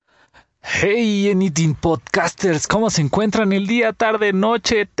Hey, Anything Podcasters, ¿cómo se encuentran el día, tarde,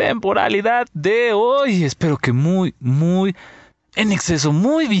 noche, temporalidad de hoy? Espero que muy en exceso,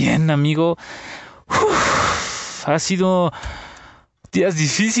 muy bien, amigo. Ha sido días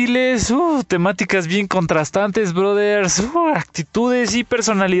difíciles, temáticas bien contrastantes, brothers, actitudes y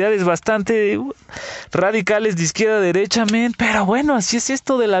personalidades bastante radicales de izquierda a derecha, men. Pero bueno, así es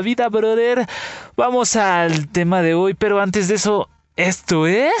esto de la vida, brother. Vamos al tema de hoy, pero antes de eso, esto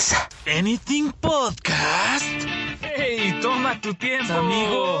es Anything Podcast. Hey, toma tu tiempo,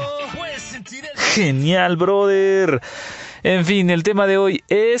 amigo. Puedes sentir el... Genial, brother. En fin, el tema de hoy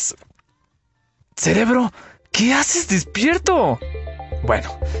es... Cerebro, ¿qué haces despierto? Bueno,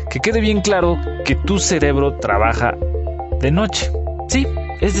 que quede bien claro que tu cerebro trabaja de noche. Sí,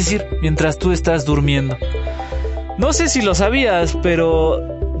 es decir, mientras tú estás durmiendo. No sé si lo sabías,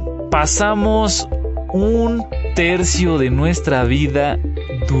 pero pasamos 1/3 de nuestra vida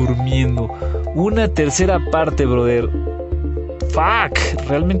durmiendo. 1/3 parte, brother. Fuck,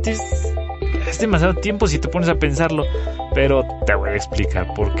 realmente es demasiado tiempo si te pones a pensarlo. Pero te voy a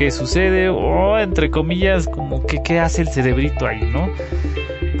explicar por qué sucede, o entre comillas, como que qué hace el cerebrito ahí, ¿no?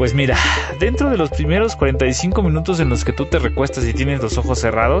 Pues mira, dentro de los primeros 45 minutos en los que tú te recuestas y tienes los ojos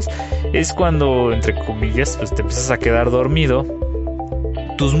cerrados, es cuando, entre comillas, pues te empiezas a quedar dormido.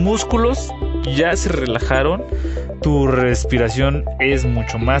 Tus músculos ya se relajaron, tu respiración es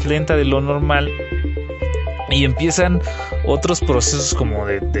mucho más lenta de lo normal y empiezan otros procesos como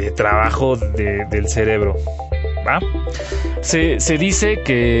de trabajo del cerebro, ¿va? Se dice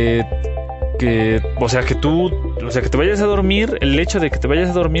que te vayas a dormir, el hecho de que te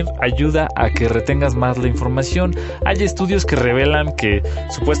vayas a dormir ayuda a que retengas más la información. Hay estudios que revelan que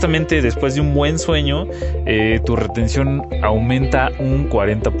supuestamente después de un buen sueño, tu retención aumenta un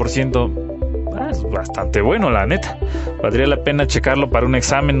 40%. Es bastante bueno, la neta. Valdría la pena checarlo para un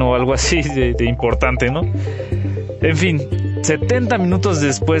examen o algo así de importante, ¿no? En fin, 70 minutos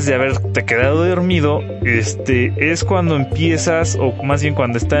después de haberte quedado dormido, es cuando empiezas, o más bien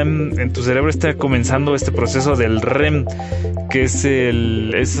cuando está en tu cerebro está comenzando este proceso del REM, que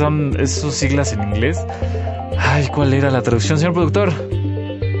son sus siglas en inglés. Ay, ¿cuál era la traducción, señor productor?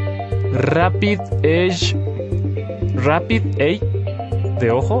 Rapid Eye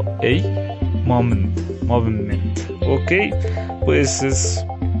de ojo, Moment. Ok, pues es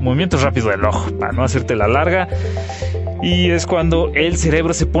movimiento rápido del ojo, para no hacerte la larga. Y es cuando el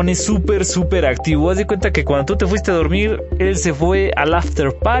cerebro se pone súper activo. Haz de cuenta que cuando tú te fuiste a dormir, él se fue al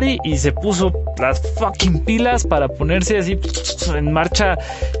after party y se puso las fucking pilas para ponerse así en marcha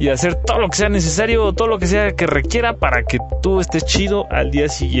y hacer todo lo que sea necesario, todo lo que sea que requiera para que tú estés chido al día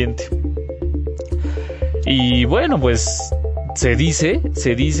siguiente. Y bueno, pues se dice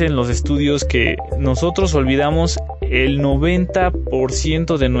en los estudios que nosotros olvidamos el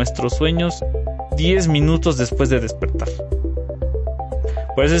 90% de nuestros sueños 10 minutos después de despertar.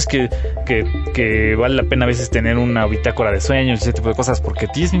 Por eso es que vale la pena a veces tener una bitácora de sueños y ese tipo de cosas, porque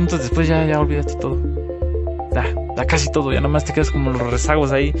 10 minutos después ya olvidaste todo. Ya casi todo, ya nomás te quedas como los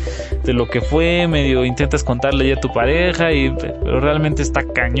rezagos ahí de lo que fue, medio intentas contarle ya a tu pareja, pero realmente está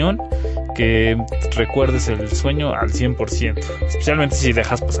cañón que recuerdes el sueño al 100%, especialmente si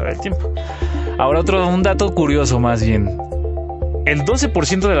dejas pasar el tiempo. Ahora un dato curioso más bien. El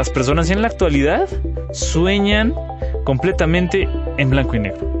 12% de las personas en la actualidad sueñan completamente en blanco y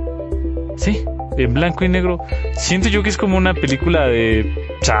negro. Sí, en blanco y negro. Siento yo que es como una película de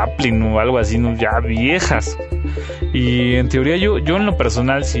Chaplin o algo así, ¿no? Ya viejas. Y en teoría yo en lo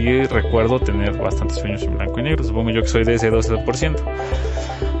personal sí recuerdo tener bastantes sueños en blanco y negro. Supongo yo que soy de ese 12%.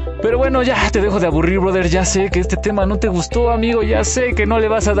 Pero bueno, ya te dejo de aburrir, brother. Ya sé que este tema no te gustó, amigo. Ya sé que no le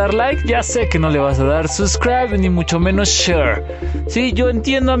vas a dar like. Ya sé que no le vas a dar subscribe, ni mucho menos share. Sí, yo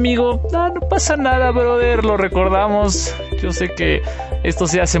entiendo, amigo. No pasa nada, brother. Lo recordamos. Yo sé que esto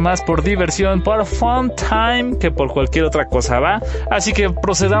se hace más por diversión, por fun time, que por cualquier otra cosa, ¿va? Así que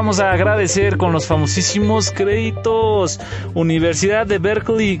procedamos a agradecer con los famosísimos créditos. Universidad de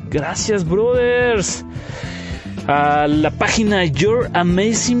Berkeley. Gracias, brothers. A la página Your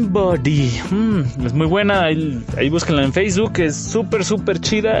Amazing Body, es muy buena, ahí búsquenla en Facebook, es súper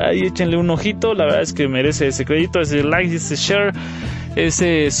chida, ahí échenle un ojito, la verdad es que merece ese crédito, ese like, ese share,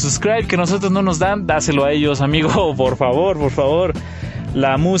 ese subscribe que nosotros no nos dan, dáselo a ellos, amigo, por favor.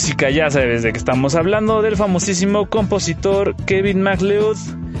 La música, ya sabes de que estamos hablando, del famosísimo compositor Kevin MacLeod.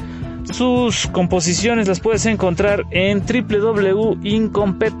 Sus composiciones las puedes encontrar en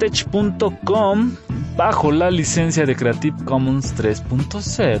www.incompetech.com bajo la licencia de Creative Commons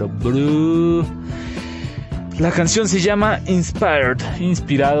 3.0, bro. La canción se llama Inspired,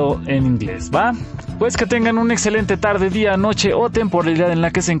 inspirado en inglés, ¿va? Pues que tengan una excelente tarde, día, noche o temporalidad en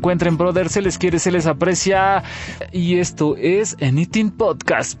la que se encuentren, brother. Se les quiere, se les aprecia. Y esto es Anything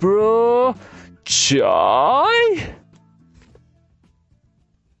Podcast, bro. Chai.